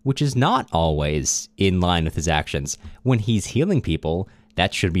life, which is not always in line with his actions. When he's healing people,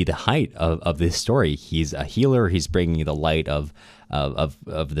 that should be the height of this story. He's a healer. He's bringing the light of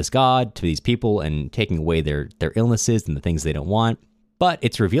this God to these people and taking away their illnesses and the things they don't want. But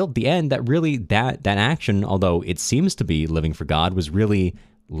it's revealed at the end that really that action, although it seems to be living for God, was really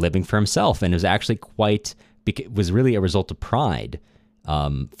living for himself, and it was actually was really a result of pride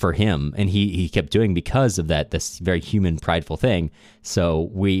for him, and he kept doing because of this very human prideful thing. So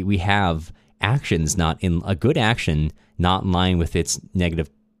we have actions not in a good action, not in line with its negative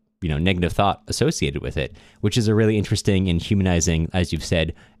thought associated with it, which is a really interesting and humanizing, as you've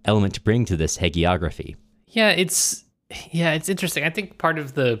said, element to bring to this hagiography. Yeah, it's interesting. I think part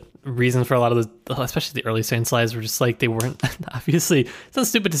of the reason for a lot of those, especially the early saints' lives, were just like they weren't, obviously, it sounds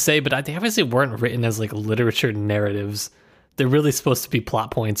stupid to say, but they obviously weren't written as like literature narratives. They're really supposed to be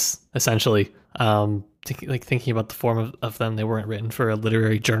plot points, essentially. Thinking about the form of them, they weren't written for a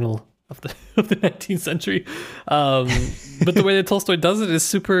literary journal of the 19th century. But the way that Tolstoy does it is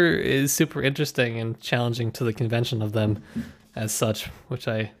super interesting and challenging to the convention of them as such, which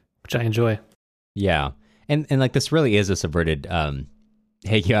I enjoy. Yeah. And like this really is a subverted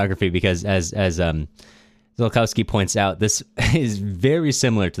hagiography, because as Zolkowski points out, this is very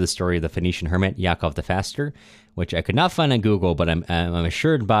similar to the story of the Phoenician hermit Yakov the Faster, which I could not find on Google, but I'm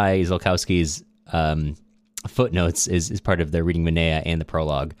assured by Zolkowski's footnotes is part of the Reading Minea and the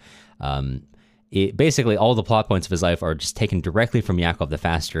prologue. Basically, all the plot points of his life are just taken directly from Yakov the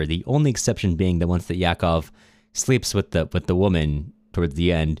Faster, the only exception being that once that Yakov sleeps with the woman towards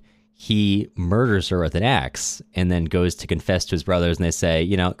the end, he murders her with an axe and then goes to confess to his brothers, and they say,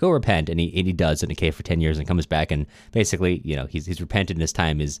 go repent. And he does in a cave for 10 years and comes back, and basically, he's repented, and his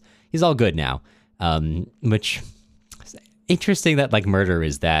time he's all good now. Which interesting that like murder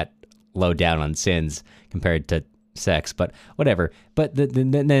is that low down on sins compared to sex, but whatever. But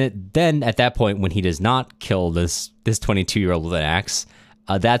then at that point, when he does not kill this 22-year-old with an axe,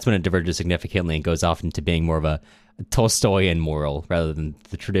 that's when it diverges significantly and goes off into being more of a Tolstoyan moral rather than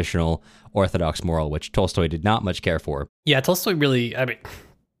the traditional Orthodox moral, which Tolstoy did not much care for. Yeah, Tolstoy really,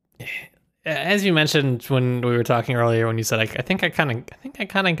 as you mentioned when we were talking earlier, when you said, I think I kind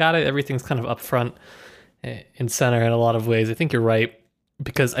of got it. Everything's kind of up front and center in a lot of ways. I think you're right,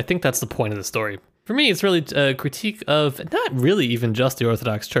 because I think that's the point of the story. For me, it's really a critique of not really even just the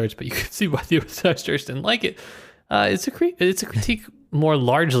Orthodox Church, but you can see why the Orthodox Church didn't like it. It's a critique more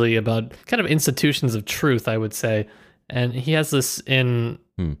largely about kind of institutions of truth, I would say. And he has this in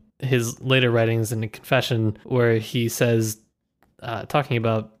his later writings in the Confession, where he says, talking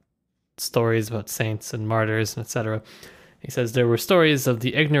about stories about saints and martyrs, etc. He says, there were stories of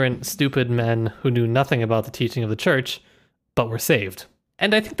the ignorant, stupid men who knew nothing about the teaching of the church, but were saved.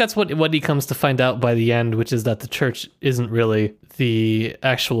 And I think that's what he comes to find out by the end, which is that the church isn't really the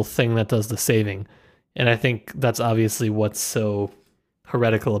actual thing that does the saving. And I think that's obviously what's so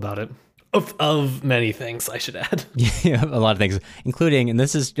heretical about it. Of many things, I should add. Yeah, a lot of things, including, and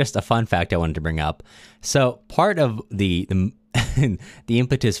this is just a fun fact I wanted to bring up. So part of the the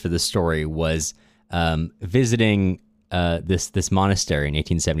impetus for the story was visiting this monastery in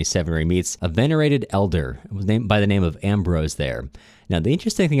 1877, where he meets a venerated elder named by the name of Ambrose there. Now, the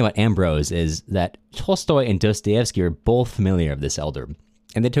interesting thing about Ambrose is that Tolstoy and Dostoevsky are both familiar of this elder,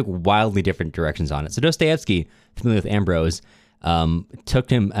 and they took wildly different directions on it. So Dostoevsky, familiar with Ambrose, took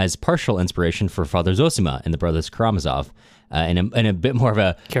him as partial inspiration for Father Zosima and the brothers Karamazov, and a bit more of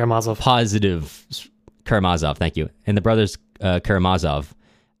a positive Karamazov, thank you, and the brothers Karamazov,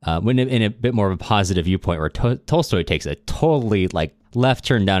 in a bit more of a positive viewpoint, where Tolstoy takes a totally like left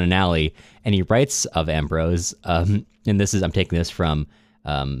turn down an alley, and he writes of Ambrose, and I'm taking this from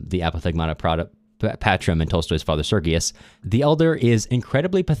the Apophthegmata Patrum and Tolstoy's father Sergius. The elder is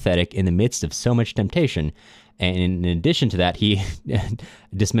incredibly pathetic in the midst of so much temptation, and in addition to that, he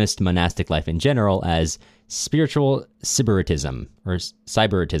dismissed monastic life in general as spiritual sybaritism or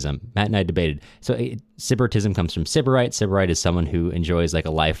sybaritism. Matt and I debated. So sybaritism comes from sybarite. Sybarite is someone who enjoys like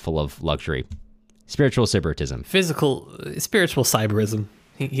a life full of luxury. Spiritual sybaritism. Spiritual cyberism.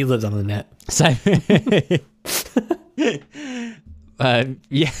 He lives on the net. So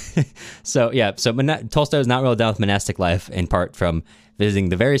Tolstoy was not real down with monastic life, in part from visiting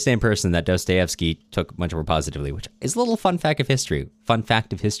the very same person that Dostoevsky took much more positively, which is a little fun fact of history,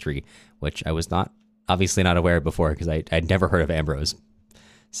 which I was obviously not aware of before, because I'd never heard of Ambrose.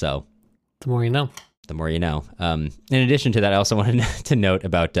 So the more you know. The more you know. In addition to that, I also wanted to note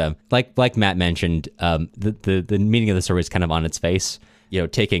about, like Matt mentioned, the meaning of the story is kind of on its face.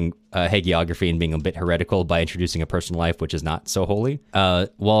 Taking hagiography and being a bit heretical by introducing a personal life which is not so holy.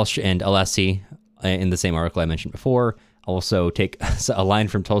 Walsh and Alessi, in the same article I mentioned before, also take a line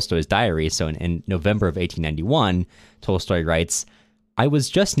from Tolstoy's diary. So in November of 1891, Tolstoy writes, "I was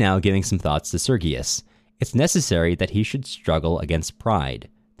just now giving some thoughts to Sergius. It's necessary that he should struggle against pride,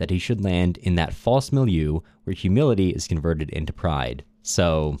 that he should land in that false milieu where humility is converted into pride."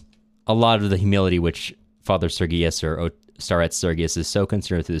 So a lot of the humility which Father Sergius or Starets Sergius is so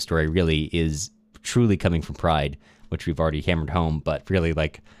concerned through the story really is truly coming from pride, which we've already hammered home, but really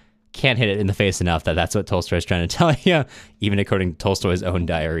can't hit it in the face enough that that's what Tolstoy is trying to tell you, even according to Tolstoy's own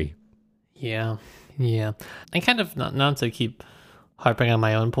diary. Yeah. And kind of not to keep harping on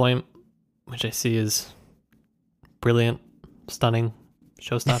my own point, which I see is brilliant, stunning,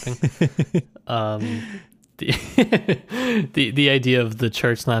 show-stopping. The idea of the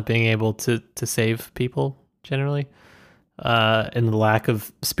church not being able to save people generally, and the lack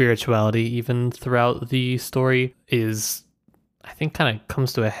of spirituality even throughout the story is, I think, kind of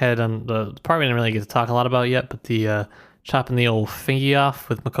comes to a head on the part we didn't really get to talk a lot about yet, but the chopping the old fingy off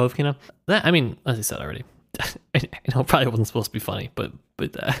with Makovkina. That, I mean, as I said already, I know it probably wasn't supposed to be funny, but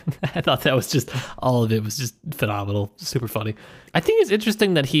I thought that was just, all of it was just phenomenal, super funny. I think it's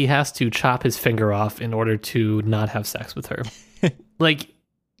interesting that he has to chop his finger off in order to not have sex with her. Like,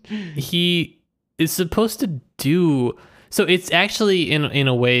 he is supposed to do... So it's actually, in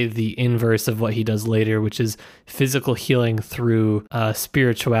a way, the inverse of what he does later, which is physical healing through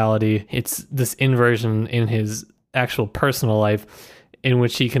spirituality. It's this inversion in his actual personal life in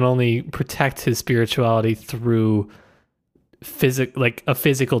which he can only protect his spirituality through a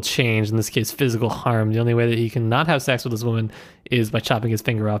physical change, in this case, physical harm. The only way that he can not have sex with this woman is by chopping his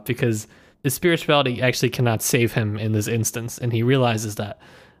finger off, because his spirituality actually cannot save him in this instance, and he realizes that.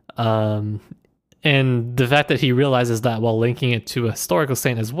 And the fact that he realizes that while linking it to a historical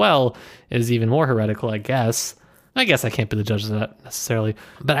saint as well is even more heretical, I guess. I can't be the judge of that necessarily.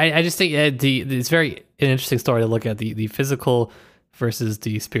 But I just think it's very an interesting story to look at, the physical versus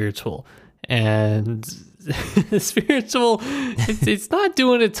the spiritual. And the spiritual, it's not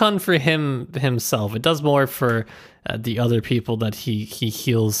doing a ton for himself. It does more for the other people that he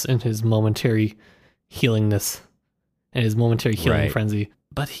heals in his momentary healingness and his momentary healing frenzy.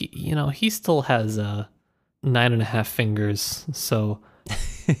 But he still has 9.5 fingers. So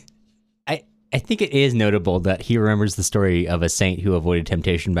I think it is notable that he remembers the story of a saint who avoided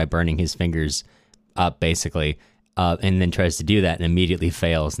temptation by burning his fingers up, basically, and then tries to do that and immediately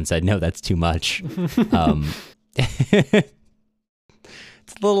fails and said, "No, that's too much." It's a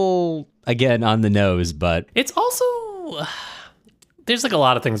little, again, on the nose, but it's also there's like a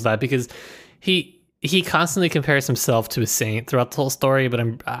lot of things to that, because he constantly compares himself to a saint throughout the whole story, but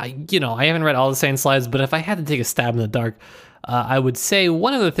I haven't read all the saint slides, but if I had to take a stab in the dark, I would say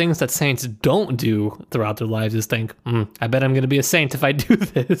one of the things that saints don't do throughout their lives is think, I bet I'm going to be a saint if I do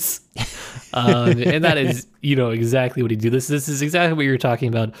this. And that is, exactly what he do. This is exactly what you're talking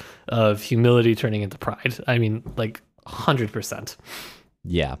about, of humility turning into pride. I mean, like 100%.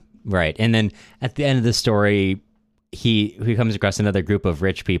 Yeah, right. And then at the end of the story, he comes across another group of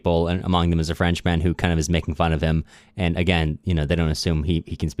rich people, and among them is a Frenchman who kind of is making fun of him. And again, they don't assume he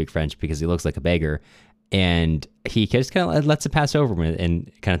can speak French because he looks like a beggar. And he just kind of lets it pass over him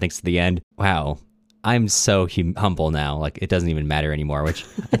and kind of thinks at the end, wow, I'm so humble now. Like, it doesn't even matter anymore, which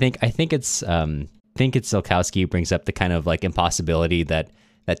I think it's Tsiolkovsky who brings up the kind of like impossibility that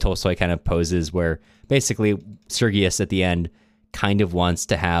Tolstoy kind of poses, where basically Sergius at the end kind of wants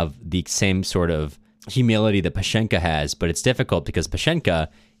to have the same sort of humility that Pashenka has, but it's difficult because Pashenka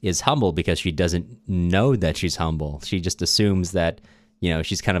is humble because she doesn't know that she's humble. She just assumes that,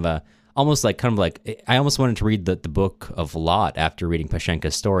 she's kind of I almost wanted to read the book of Lot after reading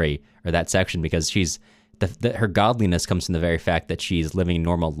Pashenka's story, or that section, because she's her godliness comes from the very fact that she's living a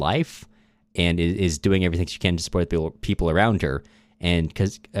normal life and is doing everything she can to support the people around her. And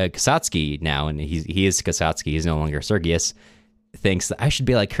Kasatsky now, and he is Kasatsky, he's no longer Sergius, thinks that I should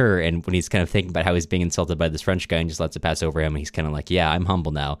be like her. And when he's kind of thinking about how he's being insulted by this French guy and just lets it pass over him, he's kind of like, yeah, I'm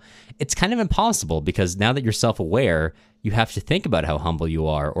humble now. It's kind of impossible, because now that you're self-aware, you have to think about how humble you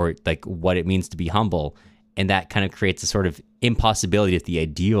are, or like what it means to be humble. And that kind of creates a sort of impossibility of the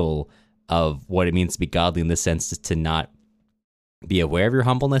ideal of what it means to be godly, in this sense, is to not be aware of your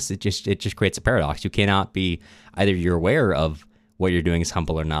humbleness. It just creates a paradox. You cannot be, either you're aware of what you're doing is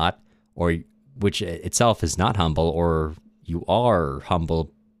humble or not, or which itself is not humble, or you are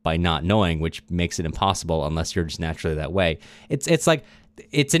humble by not knowing, which makes it impossible unless you're just naturally that way. It's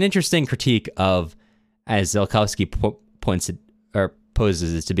an interesting critique of, as Tsiolkovsky points it or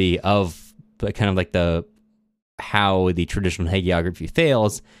poses it to be, of kind of like how the traditional hagiography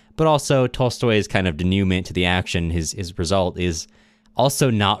fails, but also Tolstoy's kind of denouement to the action, his result is also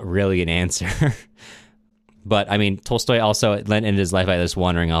not really an answer. But I mean, Tolstoy also ended his life by just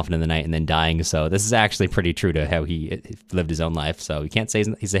wandering off into the night and then dying. So this is actually pretty true to how he lived his own life. So you can't say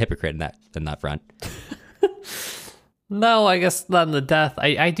he's a hypocrite in that front. No, I guess not in the death.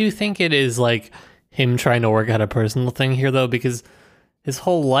 I do think it is like him trying to work out a personal thing here, though, because his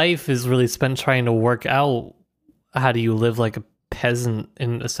whole life is really spent trying to work out how do you live like a peasant,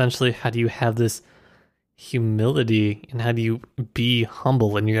 and essentially how do you have this humility, and how do you be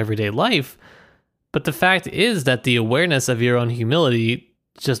humble in your everyday life. But the fact is that the awareness of your own humility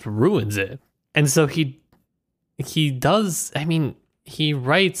just ruins it. And so he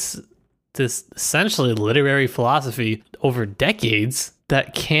writes this essentially literary philosophy over decades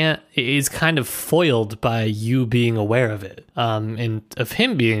that is kind of foiled by you being aware of it. And of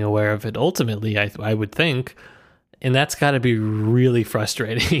him being aware of it, ultimately, I would think. And that's got to be really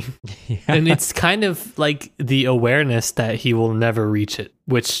frustrating. Yeah. And it's kind of like the awareness that he will never reach it,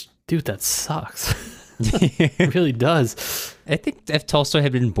 which, dude, that sucks. It really does. I think if Tolstoy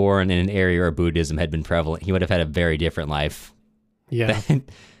had been born in an area where Buddhism had been prevalent, he would have had a very different life. Yeah.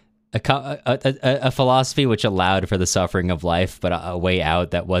 A philosophy which allowed for the suffering of life, but a way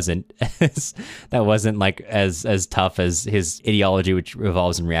out that wasn't like as tough as his ideology, which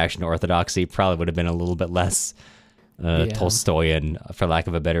revolves in reaction to orthodoxy, probably would have been a little bit less Tolstoyan, for lack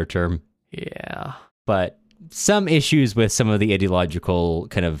of a better term. Yeah. But some issues with some of the ideological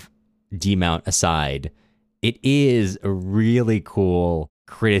kind of demount aside, it is a really cool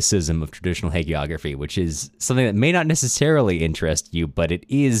criticism of traditional hagiography, which is something that may not necessarily interest you, but it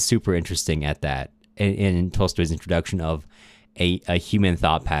is super interesting at that. In Tolstoy's introduction of a human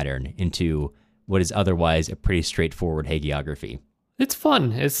thought pattern into what is otherwise a pretty straightforward hagiography. It's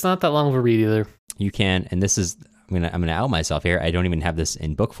fun. It's not that long of a read either. You can, and this is, I'm gonna out myself here. I don't even have this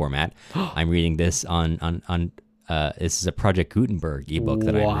in book format. I'm reading this on this is a Project Gutenberg ebook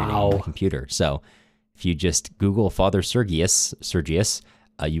that I'm reading on my computer. So if you just Google Father Sergius,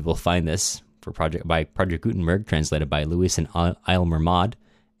 you will find this by Project Gutenberg, translated by Louis and Aylmer Maude,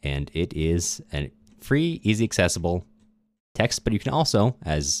 and it is a free, easy, accessible text. But you can also,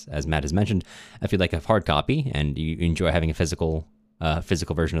 as Matt has mentioned, if you'd like a hard copy and you enjoy having a physical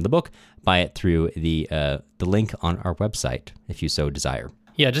version of the book, buy it through the link on our website if you so desire.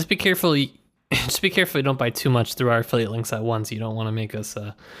 Yeah, just be careful. Just be careful you don't buy too much through our affiliate links at once. You don't want to make us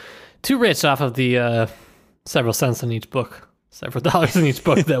too rich off of the several cents in each book. Several dollars in each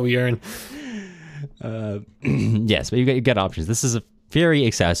book that we earn. Yes, but you've got options. This is a very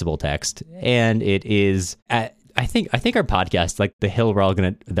accessible text, and it is. I think our podcast, like the hill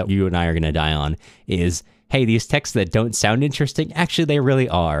that you and I are gonna die on, is hey, these texts that don't sound interesting, actually they really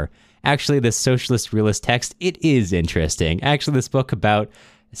are. Actually, this socialist realist text, it is interesting. Actually, this book about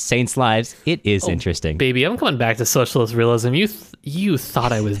saints' lives, it is interesting. Baby, I'm coming back to socialist realism. You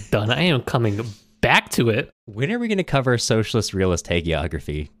thought I was done. I am coming back to it. When are we going to cover socialist realist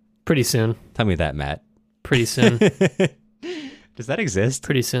hagiography? Pretty soon. Tell me that, Matt. Pretty soon. Does that exist?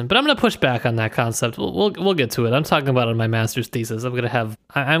 Pretty soon. But I'm going to push back on that concept. We'll get to it. I'm talking about it in my master's thesis. I'm going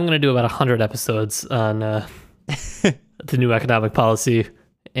to do about 100 episodes on the new economic policy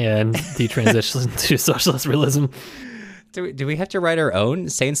and the transition to socialist realism. Do we have to write our own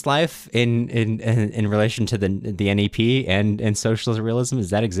saint's life in relation to the NEP and socialist realism?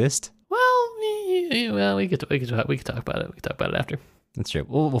 Does that exist? Well, we could talk about it. We could talk about it after. That's true.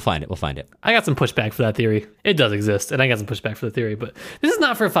 We'll find it. I got some pushback for that theory. It does exist, and I got some pushback for the theory, but this is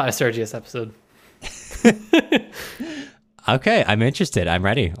not for a 5 Sergius episode. Okay, I'm interested. I'm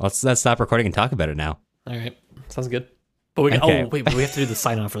ready. Let's stop recording and talk about it now. All right, sounds good. But we have to do the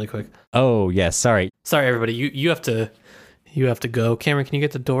sign off really quick. Oh yes, sorry, everybody. You have to go. Cameron, can you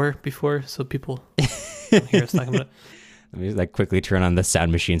get the door before so people don't hear us talking about it? Let me quickly turn on the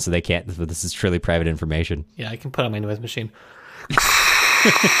sound machine so they can't. This is truly private information. Yeah, I can put on my noise machine.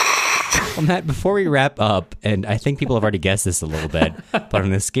 Well, Matt, before we wrap up, and I think people have already guessed this a little bit, but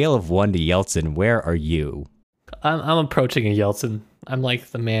on a scale of 1 to Yeltsin, where are you? I'm approaching a Yeltsin. I'm like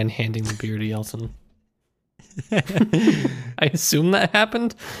the man handing the beer to Yeltsin. I assume that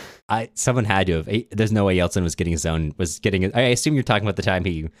happened. Someone had to have. There's no way Yeltsin was getting. I assume you're talking about the time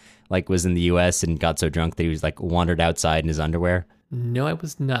he was in the U.S. and got so drunk that he was wandered outside in his underwear. No, I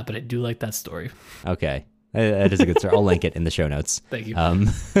was not, but I do like that story. Okay, that is a good story. I'll link it in the show notes. Thank you. How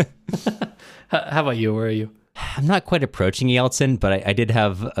about you? Where are you? I'm not quite approaching Yeltsin, but I did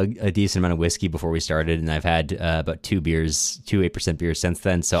have a decent amount of whiskey before we started, and I've had about 2 8% beers since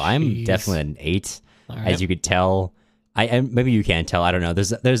then. So I'm definitely at an 8, as you could tell. Maybe you can't tell. I don't know.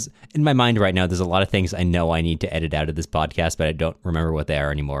 There's in my mind right now. There's a lot of things I know I need to edit out of this podcast, but I don't remember what they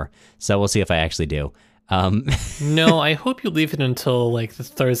are anymore. So we'll see if I actually do. No, I hope you leave it until the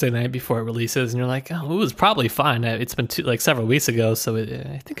Thursday night before it releases, and you're like, oh, it was probably fine. It's been several weeks ago, so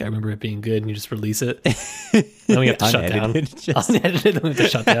I think I remember it being good, and you just release it. Then we have to shut down. Unedited, then we have to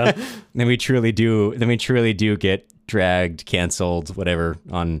shut down. Then we truly do get dragged, canceled, whatever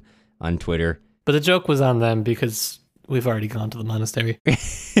on Twitter. But the joke was on them because we've already gone to the monastery.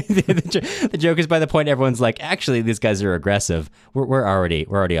 The joke is by the point everyone's like, actually, these guys are aggressive. We're already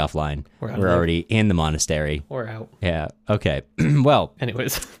offline. We're already in the monastery. We're out. Yeah. Okay. Well.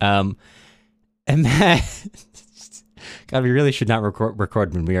 Anyways. And that, God, we really should not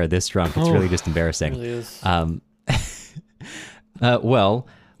record when we are this drunk. It's really just embarrassing. It really is. Well,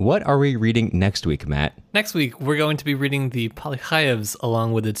 what are we reading next week, Matt? Next week, we're going to be reading the Polychaevs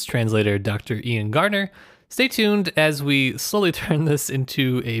along with its translator, Dr. Ian Gardner. Stay tuned as we slowly turn this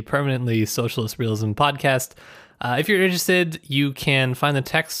into a permanently socialist realism podcast. If you're interested, you can find the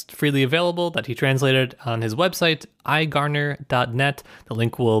text freely available that he translated on his website, igarner.net. The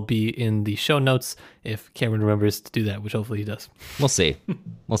link will be in the show notes if Cameron remembers to do that, which hopefully he does. We'll see.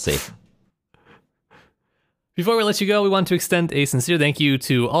 We'll see. Before we let you go, we want to extend a sincere thank you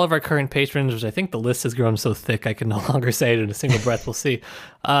to all of our current patrons, which I think the list has grown so thick I can no longer say it in a single breath. We'll see.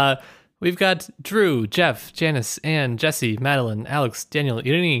 We've got Drew, Jeff, Janice, Anne, Jesse, Madeline, Alex, Daniel,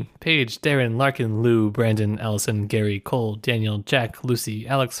 Irini, Paige, Darren, Larkin, Lou, Brandon, Allison, Gary, Cole, Daniel, Jack, Lucy,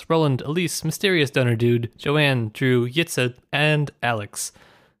 Alex, Roland, Elise, Mysterious Donor Dude, Joanne, Drew, Yitza, and Alex.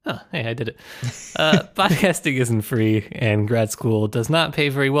 Oh, hey, I did it. Podcasting isn't free, and grad school does not pay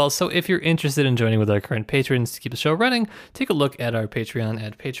very well, so if you're interested in joining with our current patrons to keep the show running, take a look at our Patreon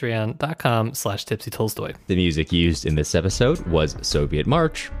at patreon.com/tipsytolstoy. The music used in this episode was Soviet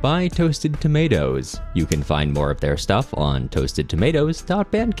March by Toasted Tomatoes. You can find more of their stuff on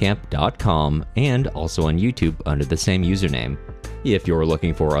toastedtomatoes.bandcamp.com and also on YouTube under the same username. If you're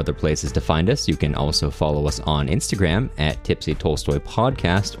looking for other places to find us, you can also follow us on Instagram at Tipsy Tolstoy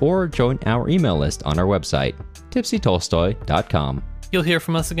Podcast or join our email list on our website, tipsytolstoy.com. You'll hear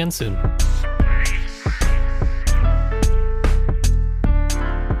from us again soon.